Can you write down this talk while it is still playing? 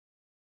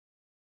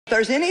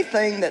there's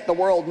anything that the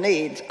world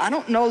needs, I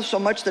don't know so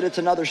much that it's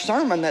another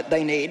sermon that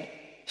they need.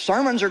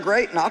 Sermons are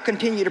great, and I'll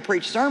continue to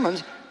preach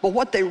sermons, but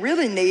what they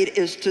really need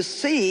is to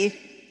see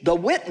the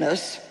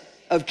witness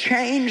of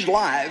changed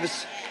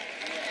lives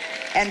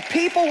and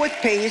people with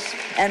peace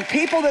and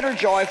people that are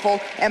joyful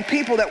and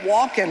people that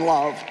walk in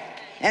love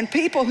and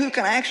people who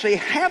can actually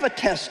have a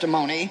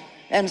testimony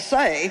and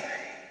say,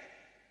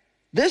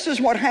 this is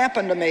what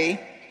happened to me,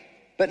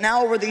 but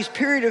now over these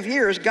period of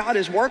years, God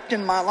has worked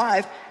in my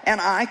life and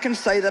I can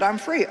say that I'm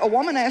free. A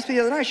woman asked me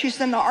the other night, she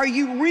said, now, are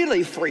you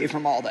really free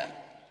from all that?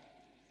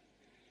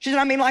 She said,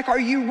 I mean, like, are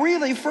you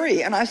really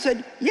free? And I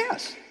said,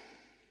 yes.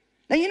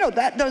 Now, you know,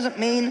 that doesn't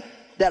mean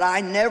that I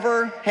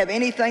never have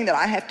anything that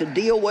I have to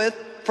deal with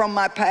from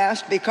my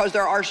past, because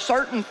there are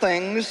certain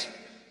things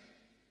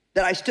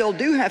that I still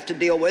do have to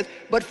deal with.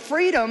 But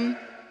freedom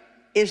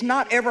is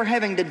not ever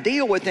having to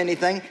deal with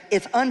anything.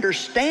 It's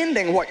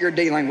understanding what you're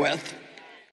dealing with